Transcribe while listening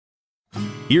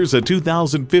Here's a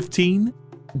 2015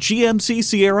 GMC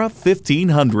Sierra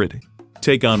 1500.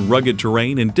 Take on rugged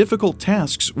terrain and difficult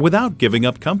tasks without giving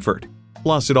up comfort.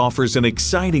 Plus, it offers an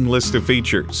exciting list of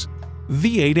features: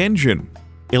 V8 engine,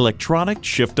 electronic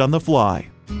shift on the fly,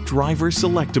 driver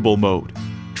selectable mode,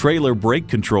 trailer brake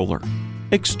controller,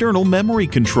 external memory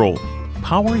control,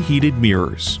 power heated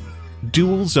mirrors,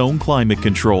 dual zone climate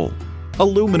control,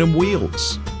 aluminum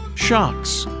wheels,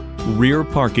 shocks, rear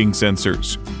parking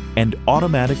sensors, and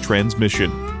automatic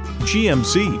transmission.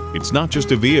 GMC, it's not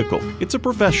just a vehicle, it's a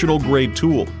professional grade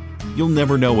tool. You'll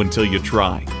never know until you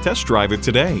try. Test drive it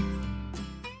today.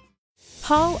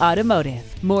 Hall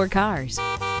Automotive. More cars,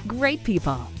 great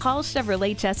people. Hall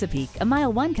Chevrolet Chesapeake, a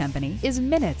MileOne company, is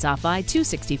minutes off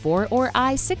I-264 or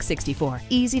I-664.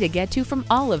 Easy to get to from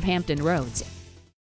all of Hampton roads.